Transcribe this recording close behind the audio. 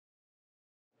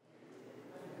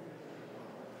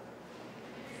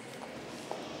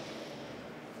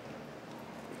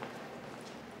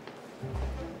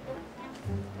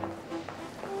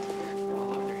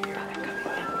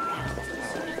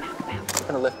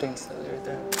lifting slowly right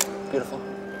there. Beautiful.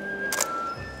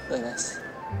 Really nice.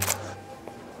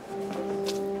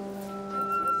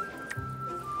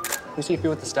 You see if you're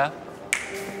with the staff.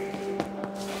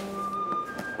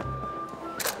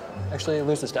 Actually,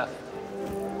 lose the staff.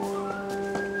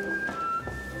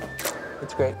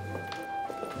 It's great.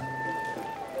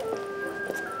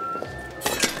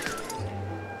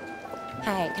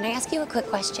 Hi, can I ask you a quick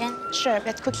question? Sure,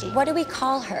 but quickly. What do we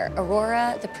call her?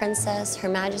 Aurora, the princess, her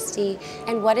majesty?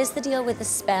 And what is the deal with the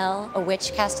spell? A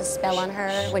witch cast a spell on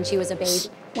her when she was a baby?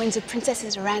 When the princess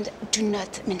is around, do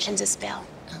not mention the spell.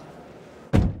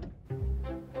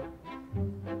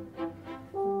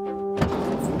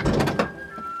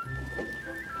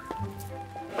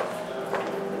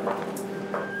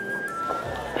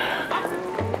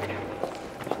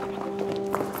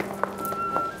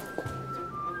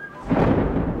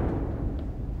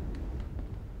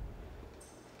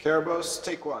 Carabosse,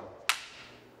 take one.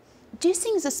 Do you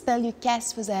think the spell you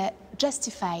cast was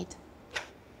justified?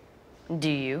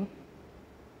 Do you?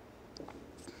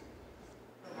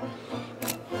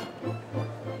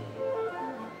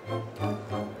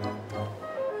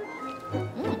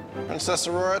 Princess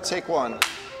Aurora, take one.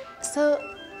 So,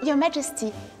 Your Majesty,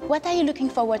 what are you looking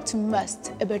forward to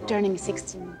most about turning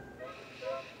 16?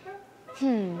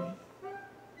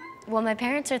 Well, my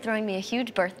parents are throwing me a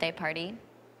huge birthday party.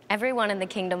 Everyone in the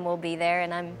kingdom will be there,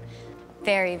 and I'm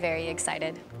very, very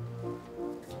excited.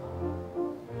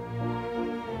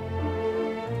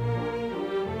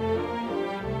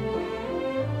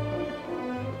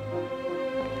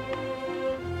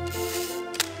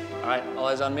 All right, all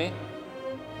eyes on me.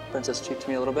 Princess, cheek to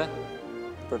me a little bit.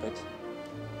 Perfect.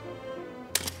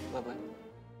 Lovely.